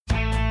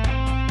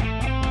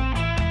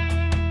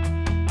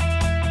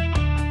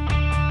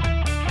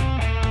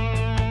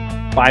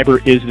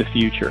fiber is the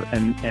future,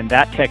 and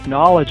that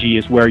technology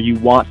is where you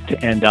want to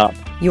end up.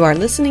 You are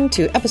listening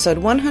to episode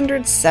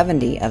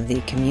 170 of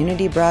the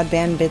Community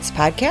Broadband Bits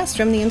podcast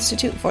from the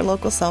Institute for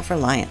Local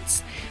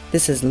Self-Reliance.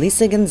 This is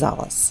Lisa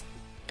Gonzalez.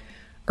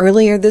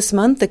 Earlier this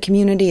month, the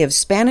community of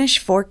Spanish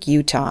Fork,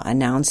 Utah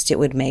announced it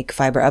would make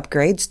fiber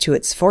upgrades to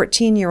its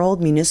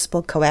 14-year-old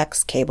municipal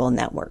coax cable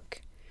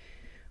network.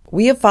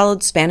 We have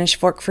followed Spanish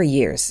Fork for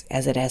years,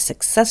 as it has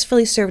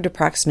successfully served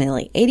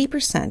approximately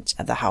 80%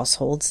 of the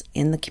households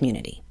in the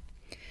community.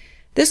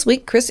 This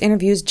week, Chris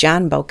interviews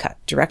John Bocut,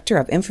 Director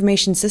of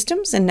Information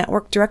Systems and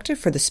Network Director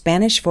for the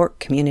Spanish Fork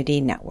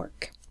Community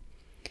Network.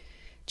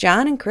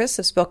 John and Chris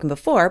have spoken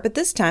before, but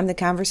this time the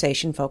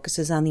conversation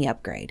focuses on the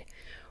upgrade,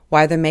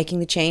 why they're making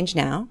the change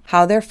now,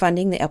 how they're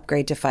funding the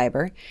upgrade to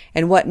fiber,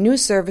 and what new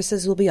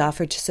services will be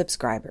offered to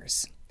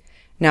subscribers.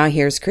 Now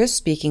here's Chris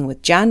speaking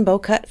with John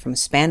Bocut from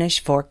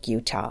Spanish Fork,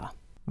 Utah.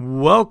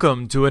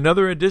 Welcome to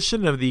another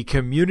edition of the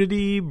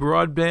Community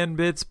Broadband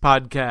Bits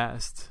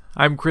podcast.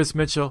 I'm Chris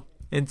Mitchell,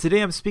 and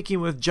today I'm speaking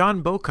with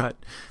John Bocut,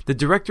 the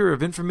Director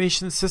of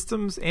Information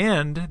Systems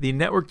and the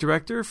Network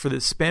Director for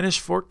the Spanish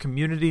Fork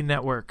Community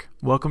Network.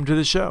 Welcome to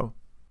the show.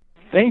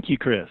 Thank you,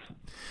 Chris.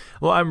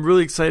 Well, I'm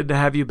really excited to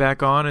have you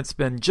back on. It's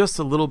been just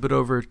a little bit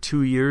over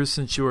 2 years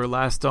since you were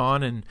last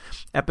on in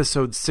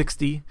episode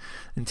 60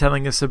 and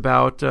telling us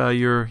about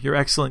your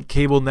excellent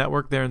cable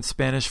network there in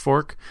Spanish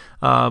Fork.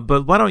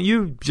 But why don't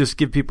you just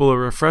give people a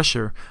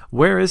refresher?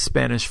 Where is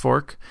Spanish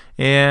Fork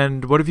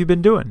and what have you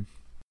been doing?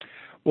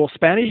 Well,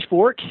 Spanish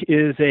Fork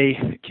is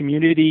a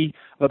community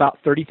of about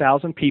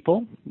 30,000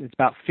 people. It's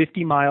about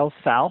 50 miles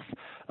south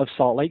of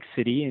Salt Lake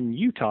City in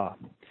Utah.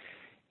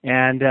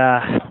 And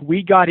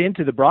we got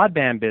into the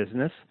broadband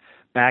business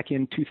back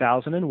in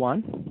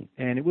 2001,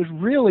 and it was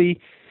really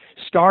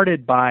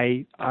started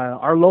by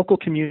our local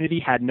community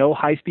had no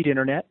high-speed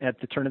internet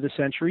at the turn of the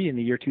century in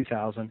the year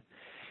 2000,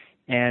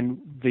 and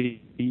the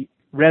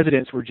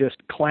residents were just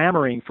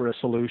clamoring for a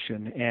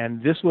solution.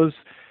 And this was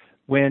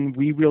when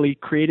we really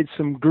created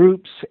some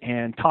groups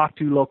and talked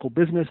to local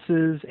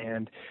businesses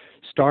and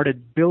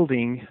started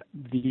building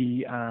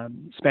the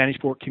Spanish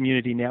Fork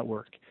Community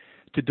Network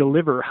to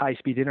deliver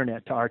high-speed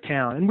internet to our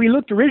town. And we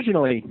looked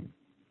originally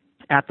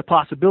at the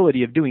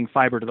possibility of doing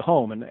fiber to the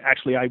home. And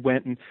actually, I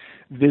went and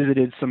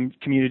visited some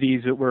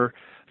communities that were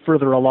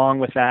further along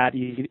with that,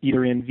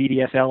 either in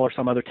VDSL or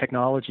some other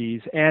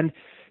technologies, and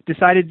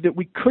decided that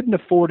we couldn't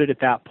afford it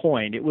at that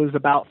point. It was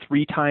about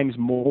 3 times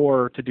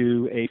more to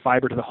do a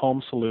fiber to the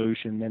home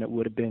solution than it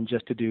would have been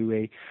just to do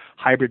a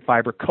hybrid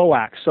fiber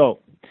coax. So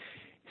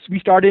we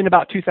started in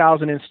about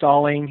 2000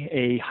 installing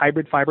a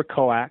hybrid fiber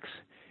coax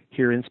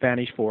here in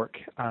Spanish Fork,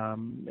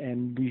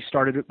 and we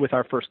started with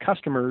our first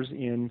customers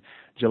in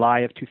July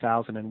of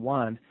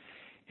 2001,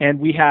 and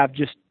we have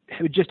just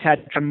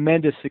had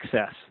tremendous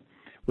success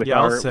with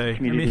our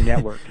community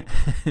network.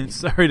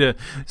 sorry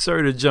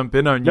to jump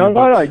in on you.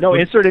 No.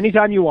 Insert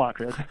anytime you want,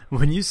 Chris.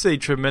 When you say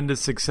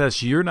tremendous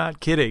success, you're not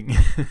kidding.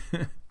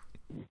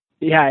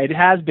 Yeah, it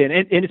has been,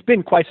 and it's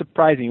been quite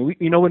surprising.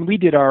 When we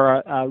did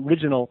our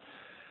original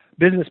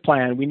business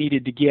plan, we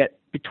needed to get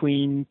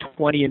between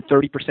 20 and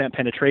 30%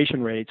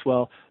 penetration rates.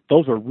 Well,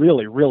 those were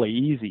really, really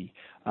easy.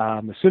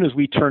 As soon as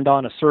we turned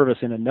on a service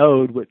in a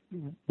node,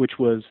 which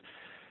was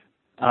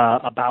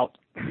about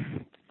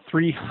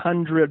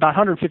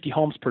 150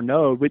 homes per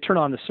node, we'd turn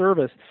on the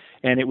service,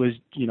 and it was,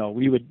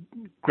 we would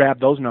grab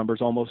those numbers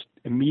almost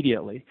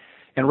immediately.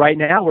 And right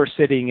now we're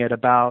sitting at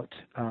about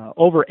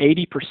over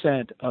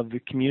 80% of the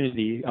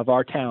community of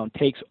our town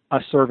takes a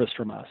service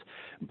from us.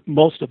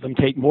 Most of them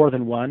take more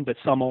than one, but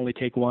some only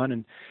take one.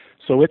 And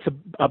so it's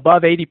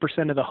above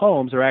 80% of the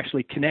homes are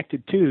actually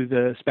connected to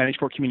the Spanish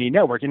Fork Community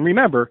Network. And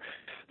remember,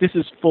 this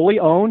is fully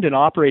owned and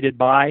operated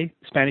by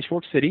Spanish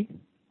Fork City,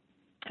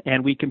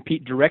 and we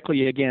compete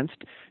directly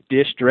against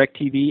Dish,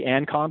 DirecTV,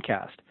 and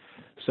Comcast.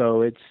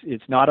 So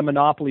it's not a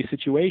monopoly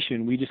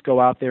situation. We just go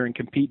out there and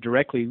compete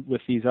directly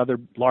with these other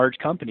large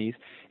companies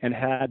and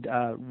had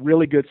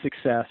really good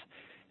success.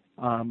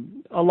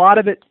 A lot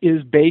of it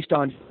is based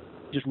on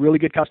just really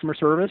good customer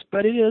service,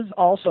 but it is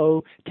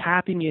also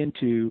tapping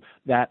into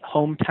that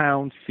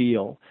hometown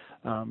feel.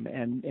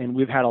 And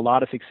we've had a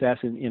lot of success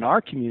in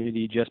our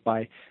community just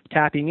by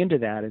tapping into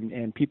that,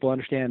 and people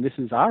understand this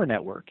is our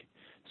network.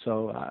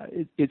 So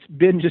it's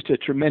been just a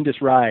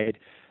tremendous ride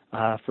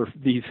for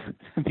these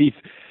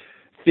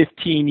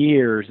 15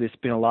 years. It's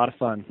been a lot of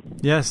fun.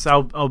 Yes,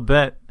 I'll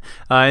bet.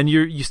 And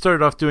you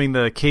started off doing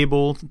the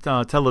cable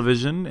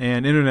television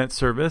and internet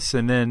service,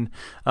 and then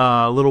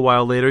a little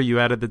while later you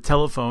added the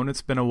telephone.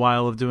 It's been a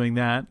while of doing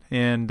that,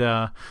 and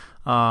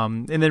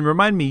then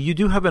remind me, you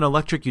do have an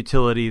electric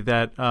utility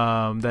that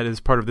is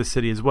part of the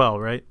city as well,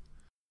 right?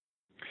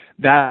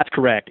 That's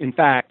correct. In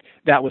fact,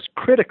 that was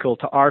critical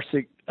to our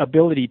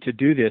ability to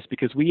do this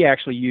because we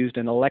actually used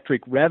an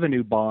electric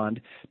revenue bond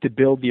to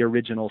build the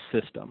original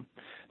system.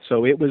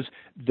 So it was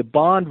the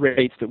bond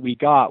rates that we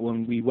got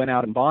when we went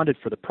out and bonded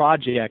for the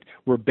project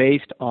were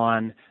based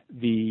on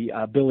the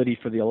ability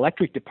for the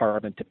electric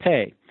department to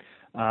pay.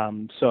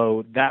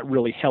 So that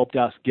really helped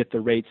us get the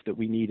rates that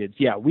we needed.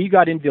 Yeah, we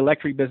got into the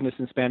electric business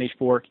in Spanish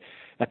Fork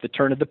at the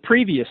turn of the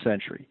previous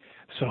century.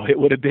 So it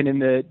would have been in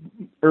the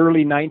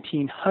early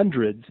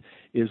 1900s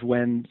is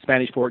when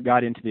Spanish Fork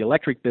got into the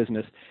electric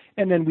business.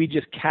 And then we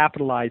just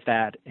capitalized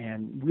that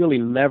and really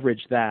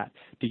leveraged that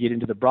to get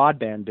into the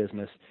broadband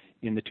business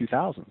in the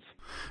 2000s.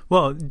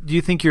 Well, do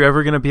you think you're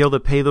ever going to be able to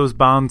pay those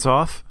bonds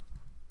off?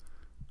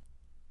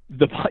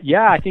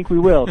 Yeah, I think we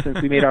will,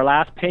 since we made our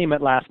last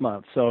payment last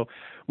month. So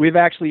we've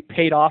actually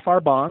paid off our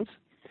bonds,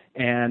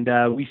 and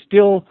we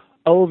still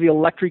owe the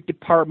electric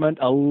department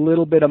a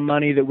little bit of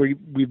money that we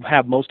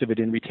have most of it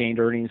in retained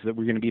earnings that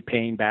we're going to be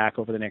paying back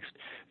over the next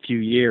few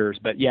years.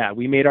 But yeah,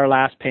 we made our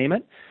last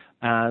payment.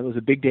 It was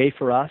a big day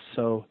for us.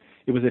 So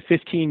it was a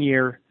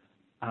 15-year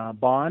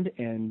bond,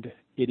 and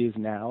it is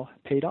now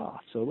paid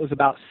off. So it was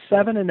about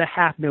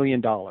 $7.5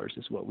 million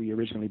is what we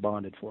originally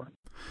bonded for.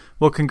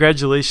 Well,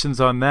 congratulations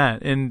on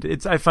that. And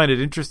I find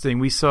it interesting.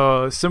 We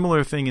saw a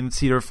similar thing in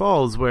Cedar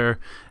Falls where,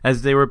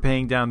 as they were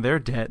paying down their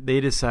debt, they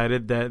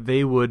decided that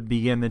they would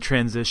begin the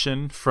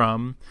transition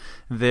from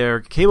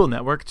their cable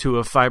network to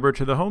a fiber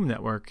to the home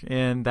network.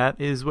 And that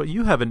is what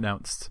you have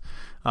announced.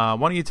 Why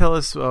don't you tell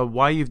us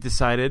why you've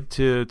decided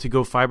to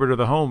go fiber to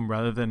the home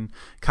rather than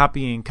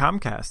copying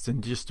Comcast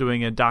and just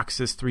doing a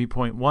DOCSIS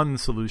 3.1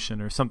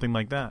 solution or something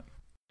like that?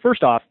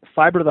 First off,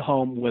 fiber to the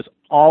home was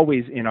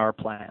always in our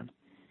plan.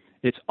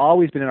 It's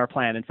always been in our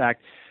plan. In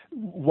fact,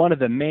 one of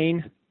the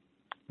main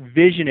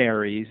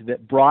visionaries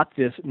that brought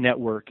this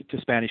network to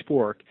Spanish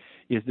Fork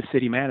is the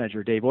city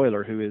manager, Dave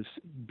Euler, who has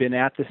been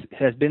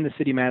the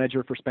city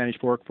manager for Spanish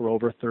Fork for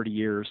over 30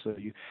 years. So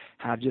you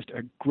have just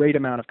a great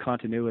amount of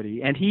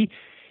continuity. And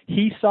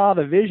he saw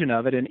the vision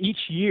of it, and each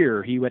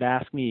year he would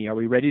ask me, are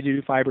we ready to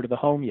do fiber to the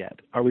home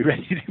yet? Are we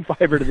ready to do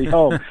fiber to the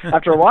home?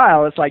 After a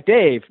while, it's like,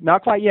 Dave,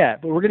 not quite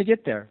yet, but we're going to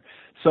get there.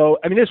 So,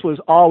 I mean, this was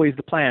always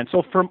the plan.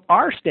 So from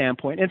our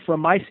standpoint and from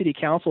my city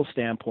council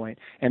standpoint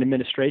and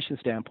administration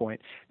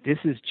standpoint, this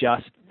is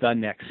just the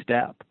next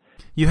step.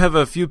 You have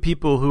a few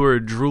people who are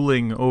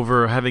drooling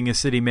over having a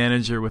city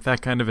manager with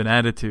that kind of an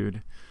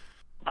attitude.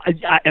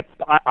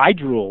 I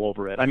drool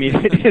over it. I mean,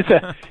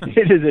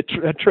 it is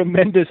a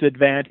tremendous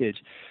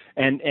advantage.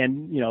 And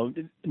you know,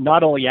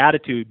 not only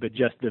attitude, but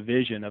just the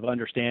vision of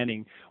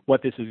understanding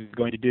what this is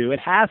going to do. It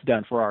has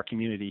done for our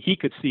community. He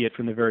could see it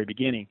from the very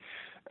beginning.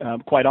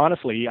 Quite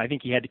honestly, I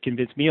think he had to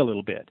convince me a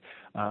little bit.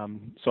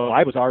 So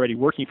I was already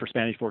working for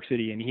Spanish Fork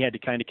City, and he had to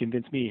kind of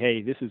convince me,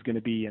 hey, this is going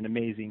to be an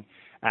amazing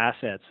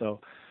asset.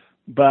 So,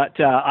 but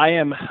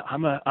I'm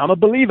a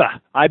believer.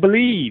 I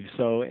believe.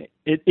 So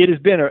it has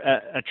been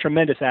a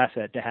tremendous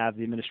asset to have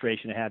the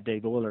administration, to have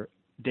Dave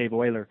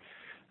Euler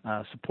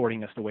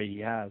supporting us the way he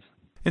has.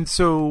 And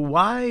so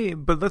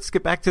but let's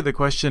get back to the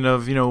question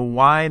of,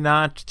 why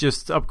not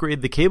just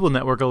upgrade the cable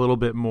network a little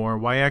bit more?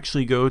 Why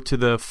actually go to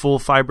the full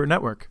fiber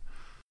network?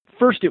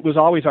 First, it was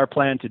always our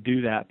plan to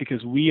do that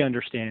because we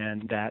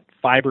understand that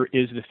fiber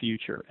is the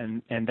future,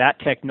 and that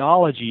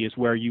technology is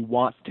where you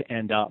want to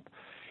end up.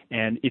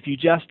 And if you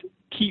just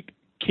keep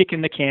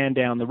kicking the can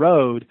down the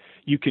road,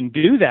 you can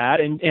do that,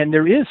 and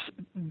there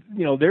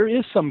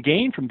is some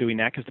gain from doing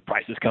that because the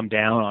prices come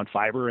down on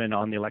fiber and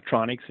on the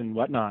electronics and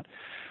whatnot.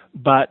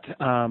 But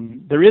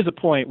there is a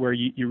point where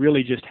you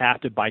really just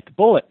have to bite the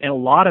bullet, and a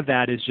lot of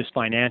that is just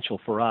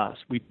financial for us.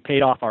 We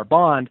paid off our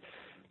bond.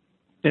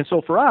 And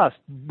so for us,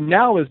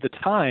 now is the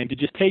time to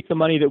just take the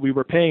money that we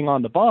were paying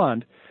on the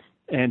bond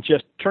and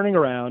just turning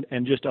around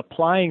and just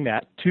applying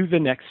that to the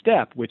next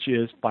step, which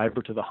is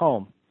fiber to the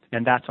home.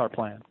 And that's our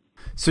plan.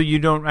 So you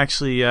don't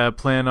actually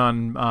plan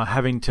on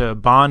having to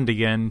bond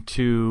again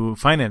to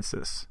finance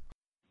this?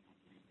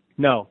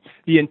 No.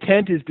 The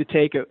intent is to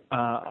take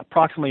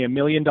approximately $1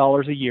 million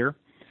a year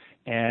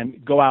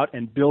and go out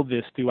and build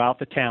this throughout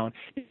the town.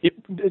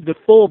 The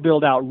full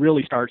build-out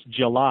really starts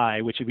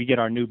July, which we get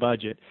our new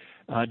budget.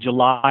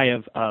 July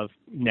of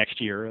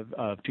next year,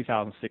 of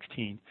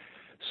 2016.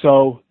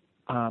 So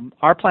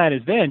our plan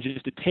is then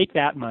just to take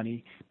that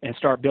money and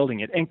start building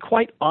it. And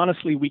quite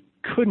honestly, we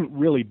couldn't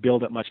really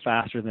build it much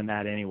faster than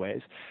that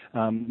anyways.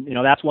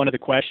 That's one of the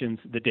questions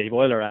that Dave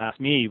Euler asked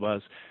me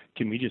was,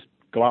 can we just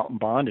go out and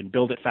bond and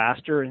build it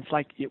faster? And it's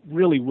like, it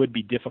really would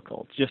be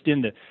difficult just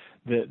in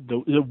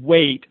the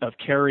weight of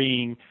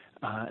carrying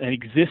an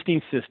existing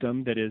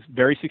system that is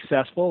very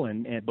successful,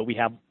 but we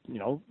have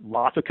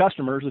lots of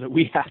customers that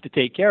we have to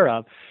take care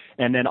of,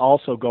 and then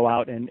also go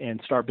out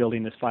and start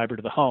building this fiber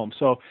to the home.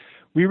 So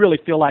we really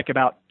feel like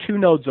about 2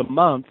 nodes a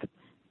month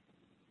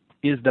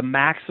is the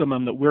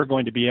maximum that we're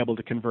going to be able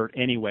to convert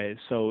anyways.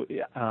 So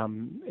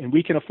and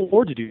we can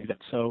afford to do that.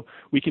 So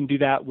we can do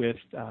that with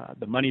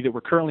the money that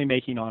we're currently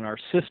making on our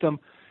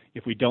system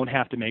if we don't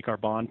have to make our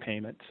bond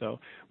payment. So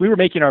we were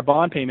making our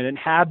bond payment and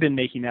have been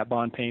making that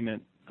bond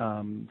payment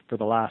for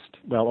the last,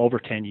 over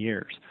 10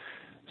 years.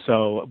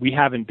 So we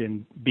haven't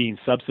been being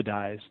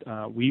subsidized.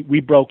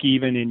 We broke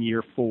even in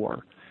year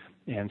 4.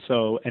 And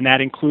that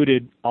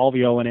included all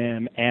the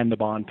O&M and the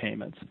bond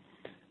payments.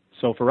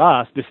 So for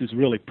us, this is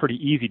really pretty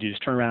easy to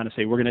just turn around and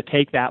say, we're going to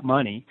take that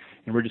money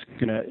and we're just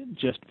going to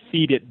just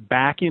feed it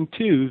back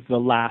into the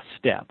last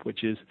step,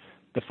 which is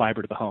the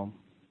fiber to the home.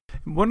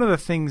 One of the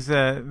things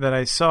that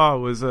I saw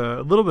was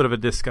a little bit of a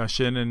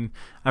discussion, and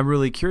I'm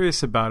really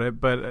curious about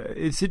it. But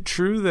is it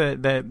true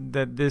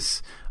that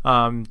this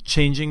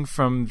changing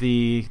from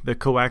the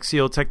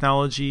coaxial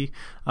technology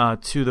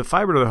to the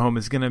fiber to the home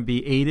is going to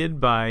be aided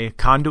by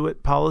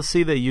conduit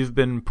policy that you've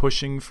been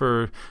pushing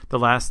for the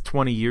last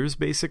 20 years,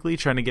 basically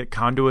trying to get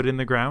conduit in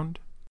the ground?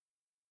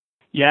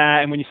 Yeah,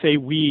 and when you say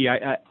we,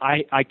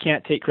 I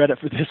can't take credit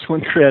for this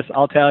one, Chris.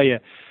 I'll tell you.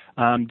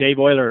 Dave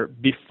Euler,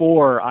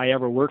 before I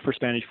ever worked for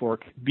Spanish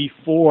Fork,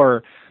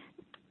 before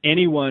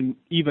anyone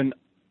even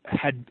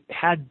had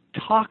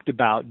talked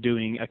about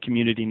doing a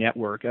community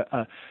network,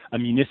 a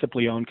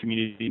municipally owned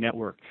community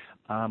network,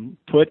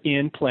 put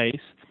in place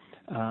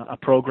a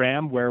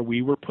program where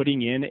we were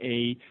putting in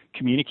a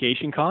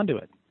communication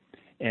conduit.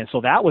 And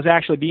so that was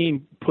actually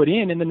being put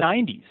in the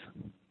 90s.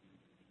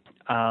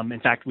 In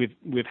fact,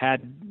 we've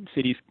had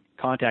cities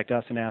contact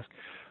us and ask,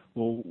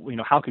 well,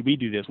 how could we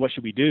do this? What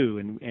should we do?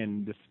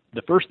 And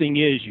the first thing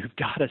is you've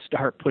got to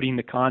start putting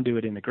the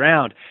conduit in the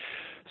ground.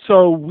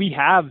 So we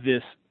have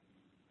this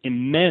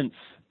immense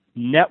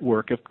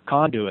network of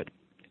conduit.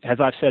 As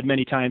I've said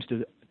many times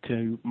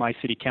to my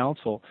city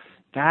council,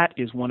 that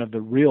is one of the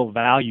real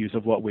values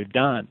of what we've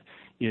done,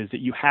 is that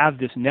you have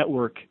this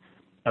network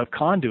of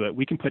conduit.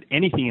 We can put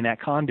anything in that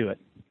conduit.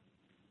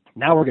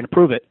 Now we're going to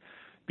prove it,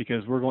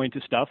 because we're going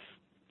to stuff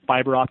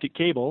fiber optic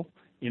cable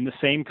in the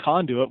same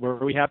conduit where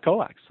we have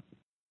coax.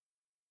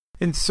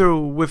 And so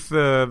with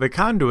the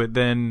conduit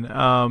then,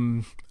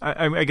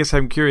 I guess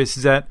I'm curious,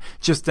 is that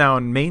just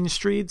down main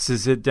streets?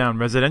 Is it down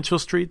residential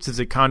streets? Is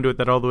it conduit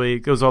that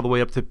goes all the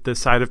way up to the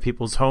side of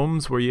people's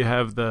homes where you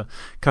have the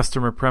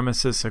customer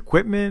premises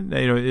equipment?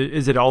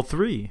 Is it all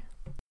three?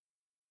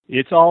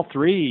 It's all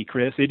three,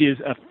 Chris. It is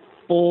a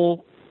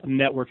full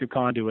network of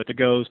conduit that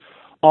goes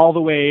all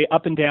the way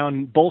up and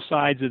down both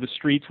sides of the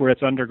streets where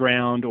it's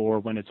underground or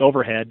when it's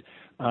overhead.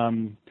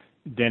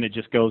 Then it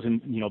just goes in,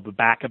 the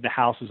back of the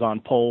houses on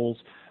poles.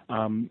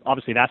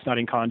 Obviously, that's not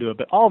in conduit,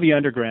 but all the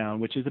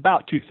underground, which is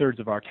about 2/3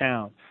 of our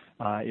town,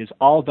 is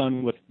all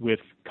done with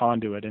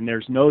conduit. And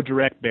there's no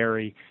direct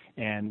bury,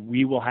 and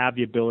we will have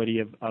the ability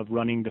of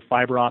running the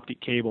fiber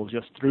optic cable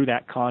just through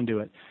that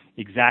conduit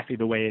exactly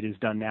the way it is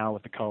done now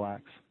with the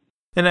coax.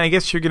 And I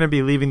guess you're going to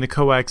be leaving the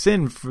coax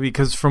in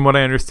because from what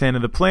I understand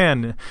of the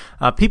plan,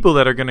 people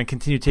that are going to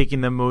continue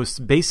taking the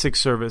most basic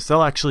service,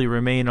 they'll actually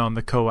remain on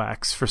the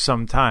coax for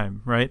some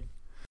time, right?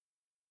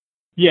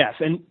 Yes,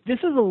 and this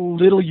is a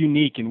little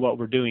unique in what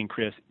we're doing,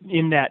 Chris,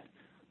 in that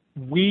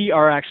we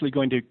are actually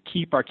going to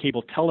keep our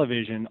cable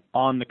television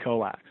on the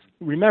coax.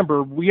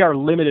 Remember, we are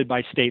limited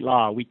by state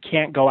law. We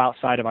can't go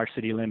outside of our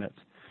city limits.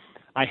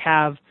 I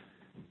have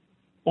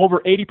over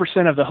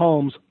 80% of the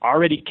homes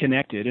already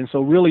connected, and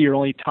so really you're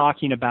only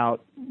talking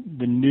about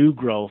the new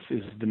growth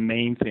is the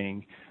main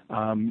thing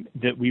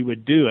that we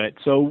would do it.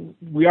 So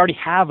we already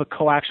have a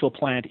coaxial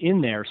plant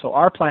in there. So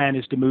our plan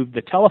is to move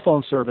the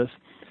telephone service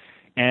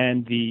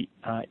and the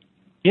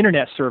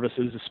internet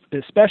services,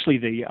 especially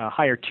the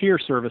higher tier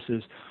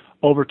services,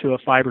 over to a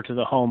fiber to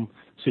the home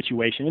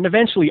situation. And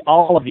eventually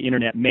all of the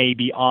internet may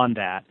be on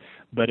that.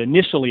 But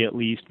initially, at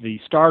least, the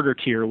starter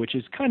tier, which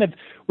is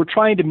we're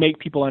trying to make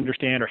people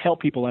understand or help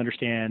people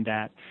understand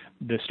that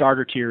the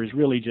starter tier is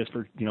really just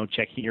for,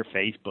 checking your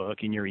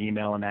Facebook and your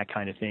email and that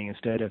kind of thing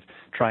instead of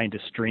trying to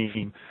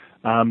stream.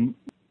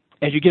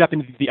 As you get up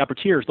into the upper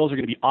tiers, those are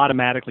going to be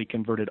automatically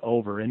converted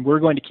over. And we're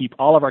going to keep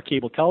all of our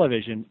cable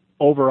television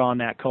over on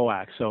that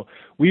coax. So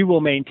we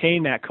will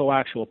maintain that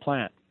coaxial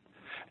plant.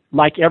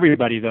 Like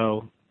everybody,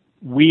 though,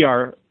 we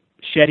are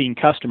shedding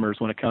customers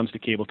when it comes to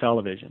cable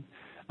television.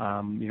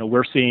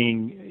 We're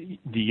seeing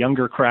the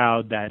younger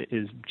crowd that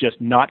is just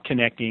not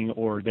connecting,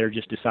 or they're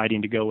just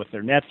deciding to go with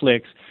their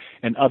Netflix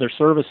and other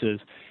services.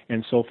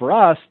 And so for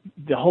us,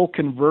 the whole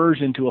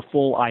conversion to a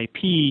full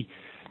IP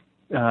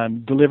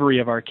delivery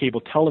of our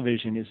cable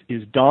television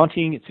is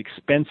daunting. It's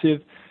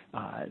expensive.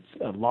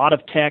 It's a lot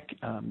of tech.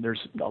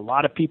 There's a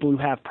lot of people who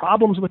have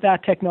problems with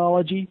that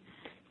technology.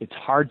 It's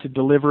hard to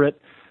deliver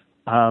it.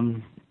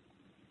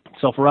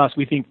 So for us,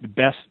 we think the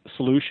best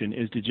solution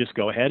is to just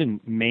go ahead and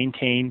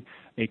maintain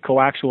a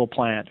coaxial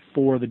plant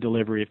for the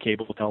delivery of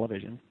cable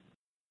television.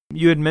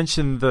 You had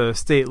mentioned the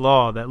state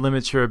law that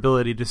limits your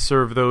ability to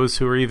serve those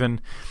who are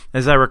even,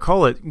 as I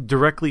recall it,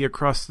 directly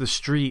across the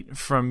street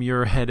from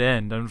your head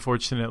end,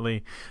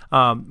 unfortunately.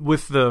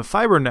 With the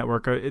fiber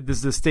network,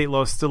 does the state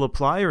law still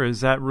apply, or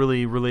is that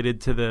really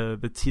related to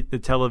the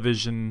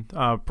television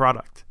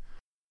product?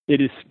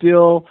 It is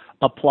still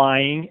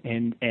applying,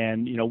 and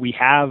we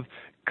have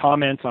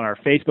comments on our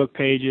Facebook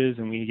pages,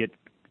 and we get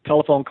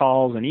telephone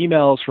calls and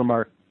emails from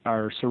our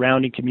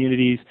surrounding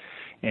communities,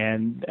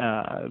 and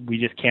we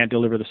just can't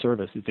deliver the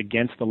service. It's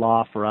against the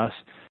law for us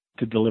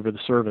to deliver the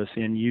service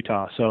in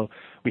Utah. So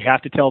we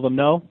have to tell them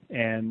no,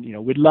 and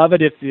we'd love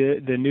it if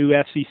the new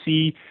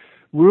FCC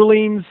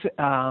rulings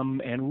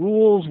and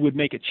rules would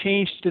make a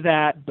change to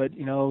that, but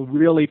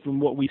really from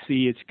what we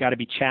see, it's got to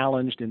be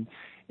challenged,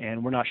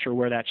 and we're not sure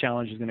where that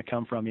challenge is going to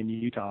come from in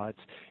Utah.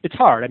 It's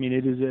hard. I mean,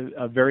 it is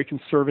a very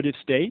conservative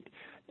state,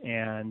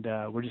 and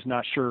we're just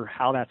not sure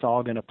how that's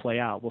all going to play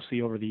out. We'll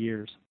see over the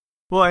years.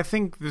 Well, I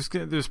think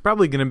there's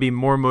probably going to be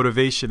more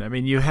motivation. I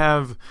mean,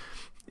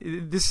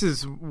 this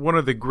is one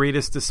of the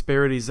greatest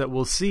disparities that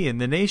we'll see in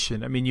the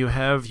nation. I mean, you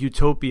have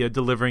Utopia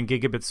delivering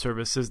gigabit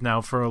services now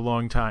for a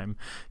long time.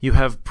 You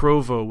have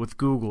Provo with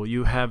Google.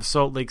 You have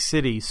Salt Lake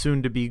City,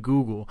 soon to be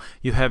Google.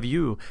 You have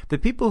you. The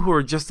people who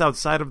are just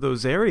outside of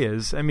those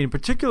areas, I mean,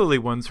 particularly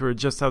ones who are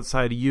just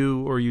outside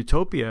you or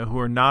Utopia who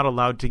are not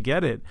allowed to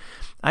get it,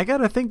 I got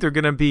to think they're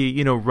going to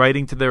be,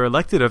 writing to their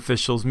elected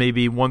officials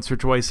maybe once or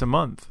twice a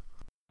month.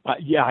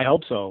 Yeah, I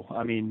hope so.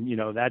 I mean,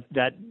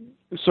 that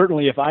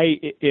certainly if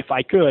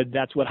I could,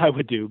 that's what I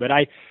would do. But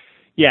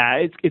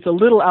it's a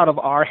little out of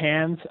our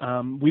hands.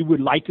 We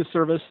would like to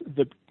service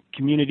the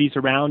communities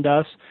around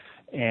us,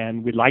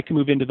 and we'd like to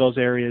move into those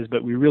areas,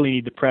 but we really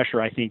need the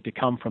pressure, I think, to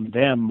come from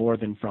them more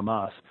than from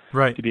us,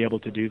 right, to be able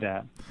to do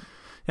that.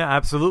 Yeah,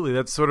 absolutely.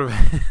 That's sort of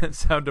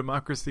that's how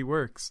democracy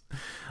works.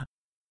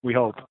 We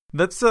hope.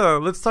 Let's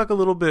talk a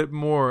little bit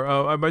more.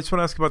 I just want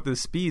to ask about the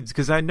speeds,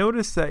 because I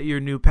noticed that your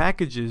new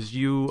packages,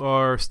 you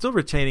are still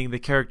retaining the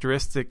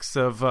characteristics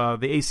of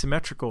the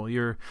asymmetrical.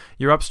 Your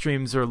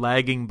upstreams are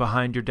lagging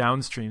behind your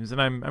downstreams,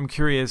 and I'm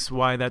curious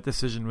why that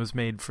decision was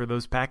made for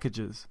those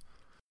packages.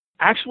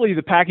 Actually,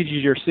 the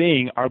packages you're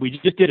seeing we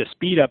just did a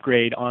speed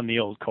upgrade on the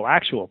old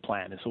coaxial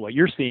plan, and so what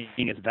you're seeing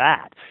is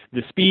that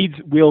the speeds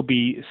will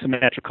be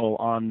symmetrical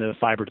on the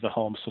fiber to the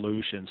home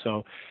solution.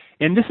 So.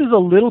 And this is a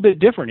little bit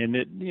different in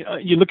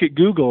that you look at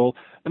Google.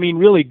 I mean,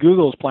 really,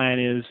 Google's plan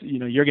is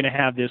you're going to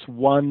have this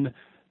one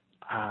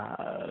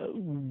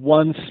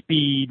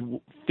speed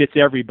fits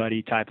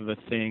everybody type of a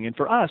thing. And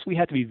for us, we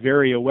have to be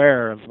very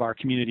aware of our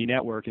community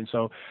network, and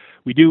so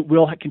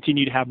we'll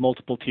continue to have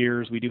multiple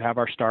tiers. We do have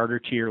our starter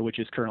tier, which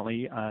is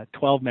currently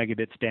 12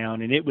 megabits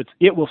down, and it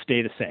will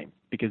stay the same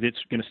because it's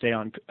going to stay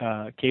on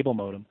cable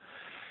modem.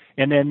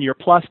 And then your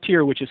plus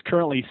tier, which is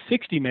currently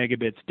 60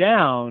 megabits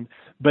down,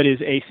 but is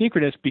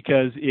asynchronous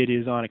because it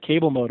is on a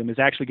cable modem, is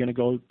actually going to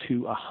go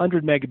to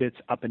 100 megabits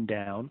up and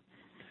down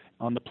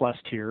on the plus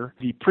tier.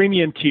 The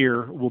premium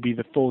tier will be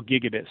the full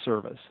gigabit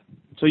service.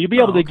 So you'll be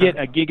able to get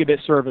a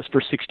gigabit service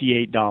for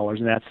 $68,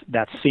 and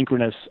that's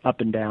synchronous up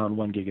and down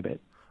 1 gigabit.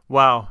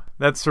 Wow,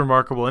 that's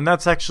remarkable. And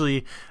that's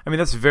actually,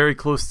 that's very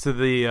close to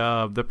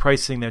the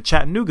pricing that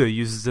Chattanooga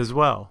uses as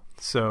well.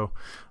 So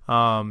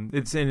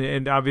it's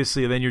and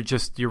obviously then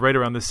you're right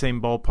around the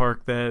same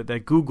ballpark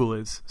that Google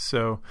is.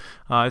 So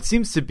it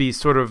seems to be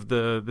sort of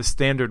the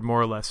standard more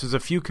or less. There's a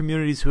few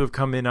communities who have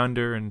come in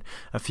under and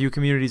a few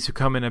communities who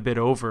come in a bit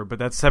over, but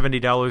that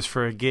 $70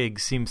 for a gig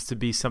seems to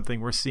be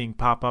something we're seeing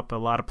pop up a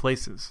lot of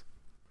places.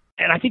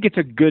 And I think it's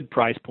a good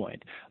price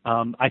point.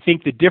 I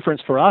think the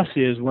difference for us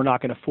is we're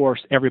not going to force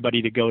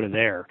everybody to go to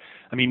there.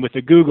 I mean, with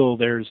the Google,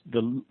 there's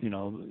at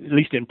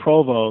least in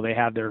Provo, they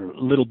have their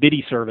little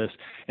bitty service,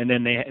 and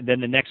then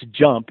the next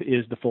jump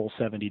is the full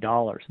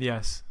 $70.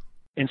 Yes.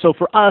 And so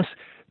for us,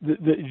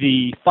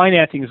 the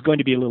financing is going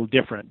to be a little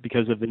different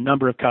because of the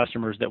number of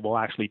customers that will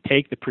actually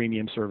take the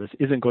premium service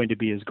isn't going to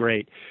be as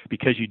great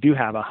because you do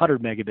have a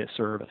 100 megabit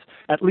service,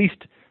 at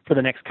least for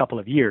the next couple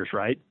of years,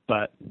 right?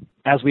 But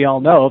as we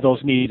all know, those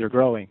needs are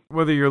growing.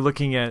 Whether you're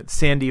looking at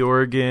Sandy,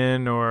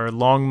 Oregon, or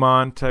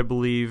Longmont, I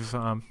believe.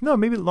 No,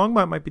 maybe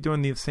Longmont might be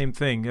doing the same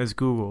thing as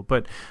Google,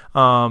 but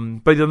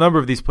the number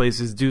of these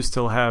places do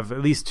still have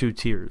at least 2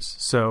 tiers.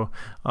 So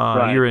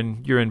right.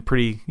 You're in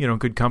pretty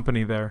good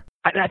company there.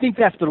 I think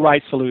that's the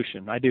right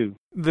solution. I do.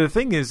 The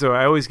thing is, though,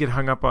 I always get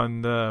hung up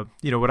on the,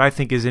 what I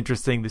think is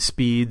interesting, the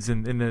speeds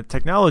and the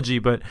technology,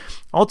 but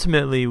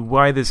ultimately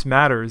why this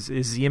matters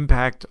is the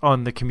impact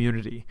on the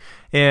community.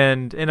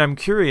 And I'm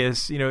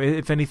curious,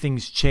 if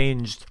anything's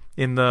changed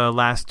in the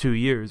last 2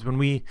 years. When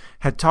we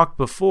had talked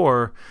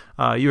before,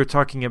 you were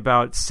talking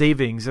about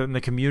savings in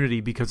the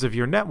community because of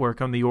your network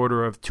on the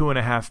order of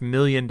 $2.5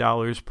 million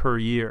per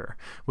year,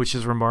 which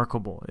is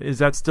remarkable. Is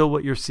that still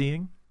what you're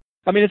seeing?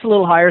 I mean, it's a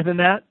little higher than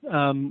that.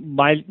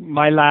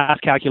 My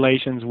last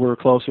calculations were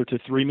closer to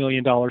 $3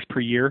 million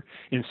per year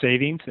in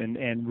savings.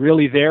 And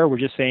really there, we're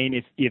just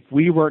saying if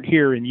we weren't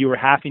here and you were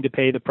having to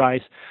pay the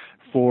price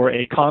for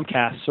a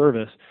Comcast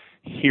service,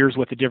 here's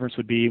what the difference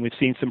would be. And we've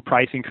seen some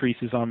price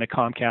increases on the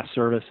Comcast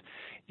service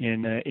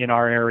in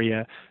our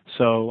area.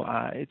 So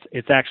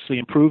it's actually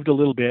improved a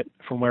little bit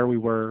from where we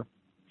were.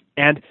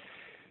 And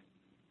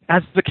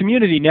as the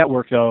community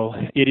network, though,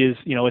 it is,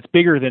 it's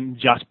bigger than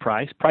just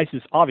price. Price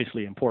is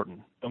obviously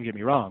important, don't get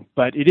me wrong,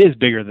 but it is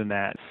bigger than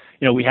that.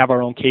 We have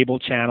our own cable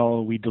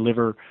channel. We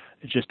deliver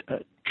just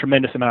a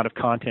tremendous amount of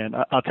content.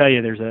 I'll tell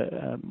you,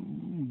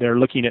 they're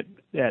looking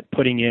at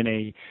putting in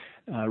a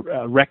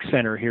rec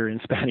center here in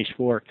Spanish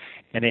Fork,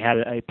 and they had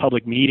a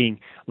public meeting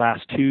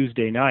last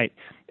Tuesday night.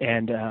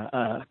 And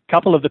a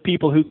couple of the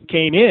people who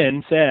came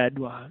in said,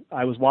 well,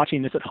 I was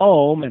watching this at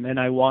home, and then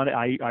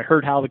I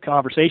heard how the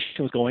conversation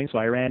was going, so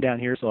I ran down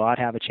here so I'd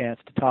have a chance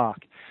to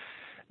talk.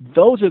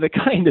 those are the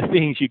kind of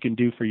things you can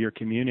do for your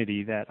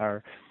community that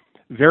are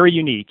very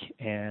unique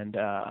and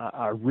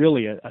are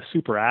really a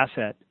super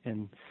asset.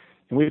 And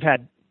we've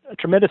had a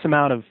tremendous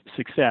amount of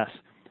success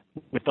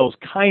with those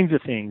kinds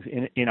of things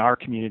in our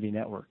community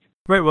network.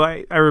 Right.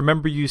 Well, I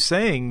remember you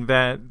saying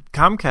that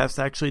Comcast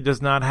actually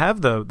does not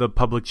have the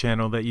public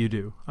channel that you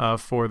do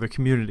for the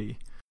community.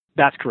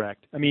 That's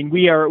correct. I mean,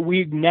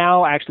 we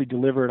now actually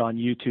deliver it on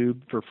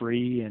YouTube for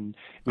free, and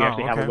we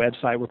actually have a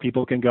website where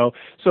people can go.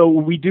 So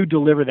we do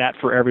deliver that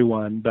for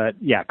everyone. But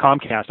yeah,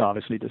 Comcast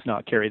obviously does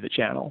not carry the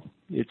channel.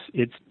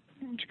 It's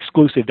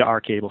exclusive to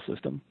our cable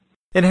system.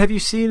 And have you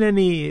seen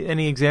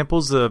any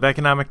examples of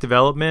economic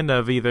development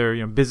of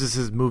either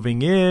businesses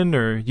moving in,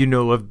 or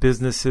of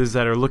businesses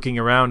that are looking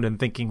around and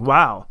thinking,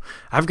 "Wow,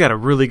 I've got a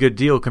really good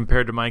deal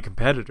compared to my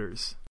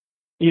competitors"?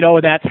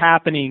 That's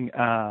happening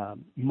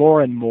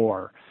more and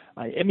more.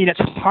 I mean, it's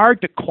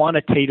hard to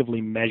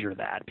quantitatively measure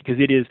that because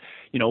it is,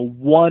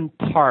 one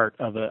part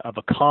of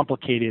a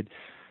complicated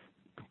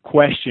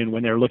question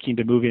when they're looking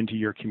to move into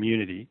your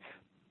community.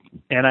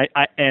 And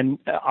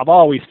I've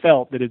always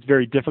felt that it's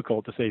very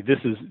difficult to say this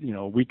is,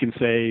 we can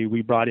say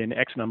we brought in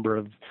X number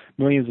of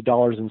millions of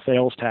dollars in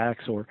sales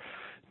tax or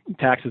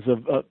taxes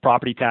of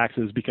property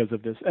taxes because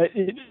of this.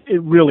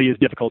 It really is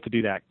difficult to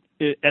do that.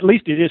 At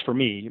least it is for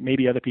me.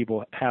 Maybe other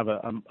people have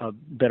a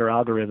better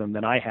algorithm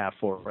than I have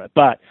for it.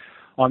 But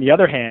on the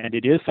other hand,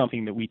 it is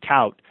something that we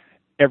tout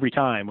every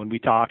time when we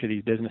talk to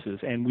these businesses,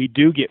 and we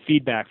do get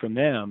feedback from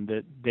them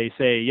that they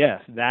say,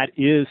 yes, that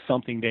is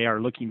something they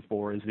are looking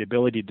for, is the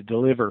ability to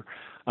deliver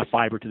a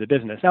fiber to the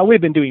business. Now,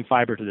 we've been doing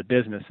fiber to the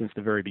business since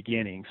the very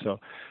beginning, so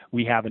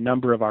we have a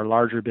number of our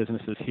larger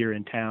businesses here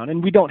in town,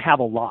 and we don't have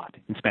a lot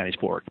in Spanish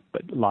Fork,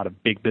 but a lot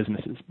of big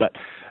businesses. But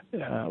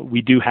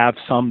we do have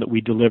some that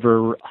we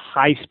deliver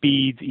high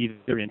speeds,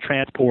 either in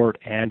transport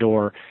and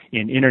or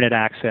in internet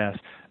access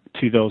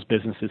to those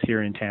businesses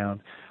here in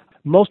town.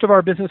 Most of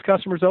our business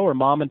customers, though, are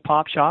mom and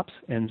pop shops,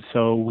 and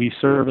so we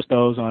service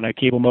those on a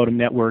cable modem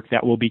network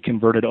that will be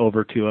converted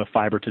over to a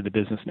fiber to the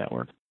business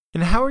network.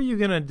 And how are you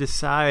going to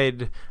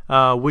decide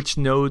which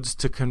nodes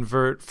to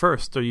convert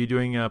first? Are you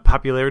doing a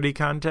popularity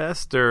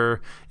contest,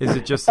 or is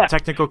it just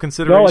technical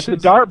considerations? No,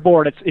 it's a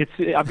dartboard.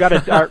 I've got a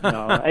dart.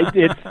 No,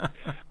 it's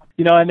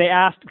and they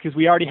asked because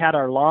we already had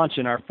our launch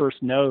in our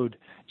first node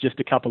just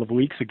a couple of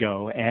weeks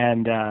ago,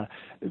 and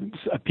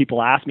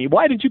people asked me,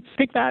 why did you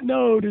pick that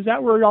node? Is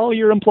that where all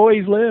your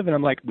employees live? And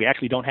I'm like, we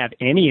actually don't have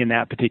any in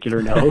that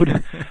particular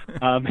node.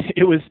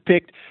 It was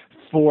picked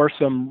for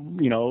some,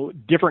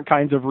 different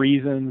kinds of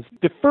reasons.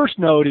 The first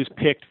node is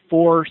picked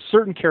for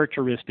certain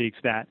characteristics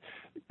that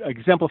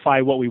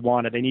exemplify what we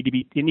wanted.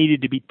 It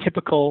needed to be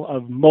typical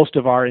of most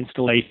of our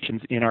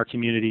installations in our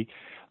community.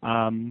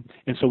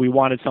 And so we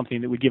wanted something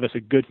that would give us a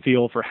good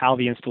feel for how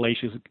the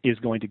installation is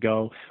going to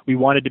go. We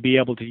wanted to be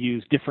able to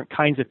use different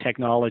kinds of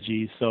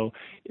technologies, so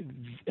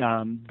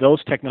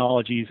those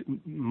technologies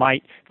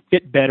might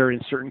fit better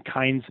in certain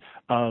kinds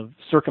of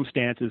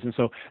circumstances. And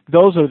so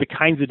those are the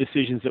kinds of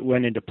decisions that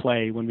went into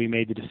play when we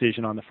made the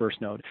decision on the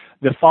first node.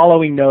 The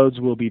following nodes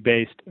will be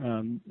based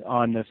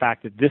on the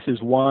fact that this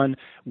is one,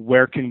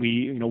 where can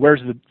we,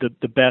 where's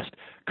the best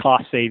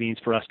cost savings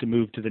for us to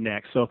move to the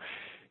next. So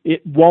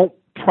it won't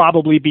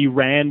probably be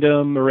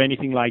random or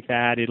anything like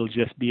that. It'll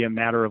just be a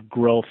matter of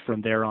growth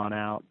from there on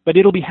out. But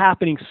it'll be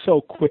happening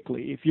so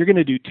quickly. If you're going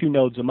to do 2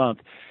 nodes a month,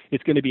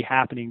 it's going to be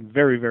happening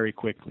very, very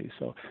quickly.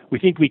 So we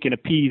think we can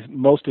appease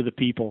most of the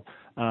people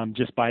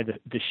just by the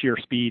sheer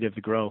speed of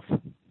the growth.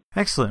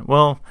 Excellent.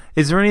 Well,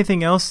 is there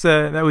anything else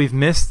that we've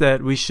missed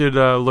that we should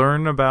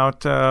learn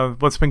about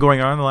what's been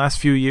going on in the last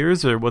few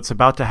years or what's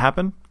about to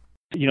happen?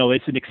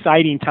 It's an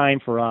exciting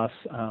time for us.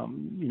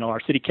 Our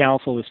city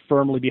council is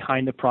firmly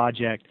behind the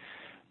project.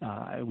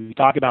 We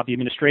talk about the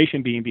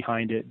administration being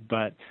behind it,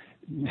 but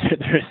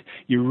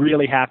you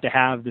really have to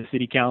have the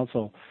city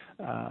council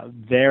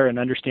there and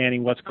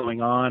understanding what's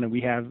going on. And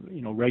we have,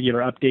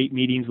 regular update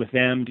meetings with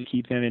them to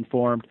keep them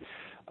informed.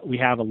 We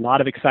have a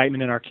lot of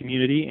excitement in our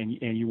community,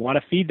 and you want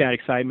to feed that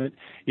excitement.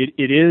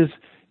 It is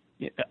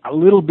a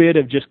little bit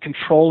of just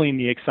controlling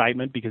the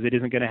excitement because it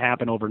isn't going to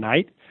happen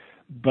overnight.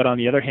 But on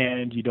the other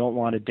hand, you don't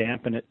want to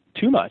dampen it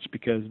too much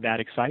because that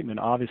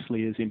excitement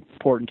obviously is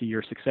important to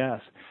your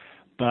success.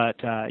 But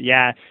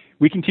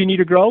we continue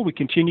to grow, we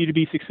continue to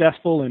be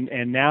successful,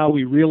 and now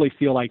we really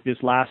feel like this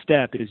last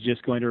step is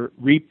just going to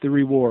reap the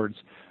rewards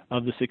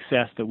of the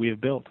success that we have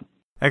built.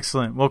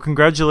 Excellent. Well,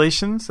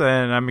 congratulations,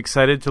 and I'm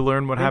excited to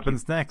learn what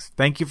happens next.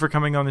 Thank you for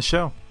coming on the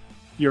show.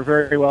 You're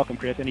very welcome,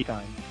 Chris,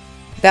 anytime.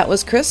 That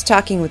was Chris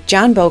talking with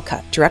John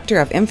Bocut, Director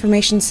of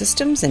Information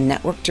Systems and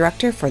Network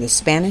Director for the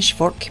Spanish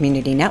Fork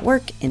Community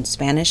Network in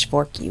Spanish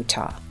Fork,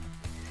 Utah.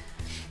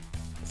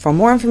 For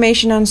more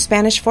information on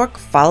Spanish Fork,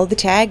 follow the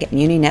tag at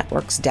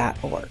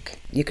muninetworks.org.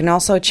 You can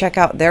also check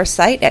out their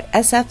site at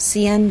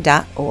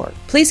sfcn.org.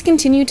 Please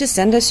continue to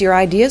send us your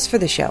ideas for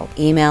the show.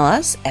 Email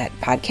us at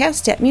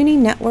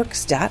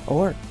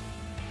podcast@muninetworks.org.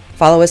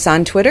 Follow us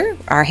on Twitter.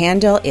 Our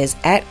handle is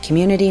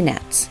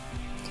 @CommunityNets.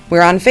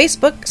 We're on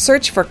Facebook.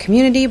 Search for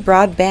Community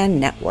Broadband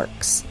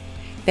Networks.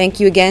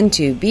 Thank you again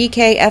to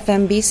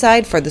BKFM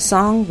B-Side for the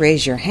song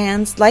Raise Your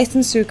Hands,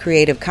 licensed through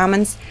Creative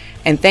Commons.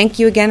 And thank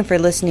you again for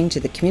listening to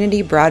the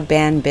Community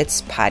Broadband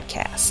Bits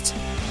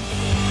podcast.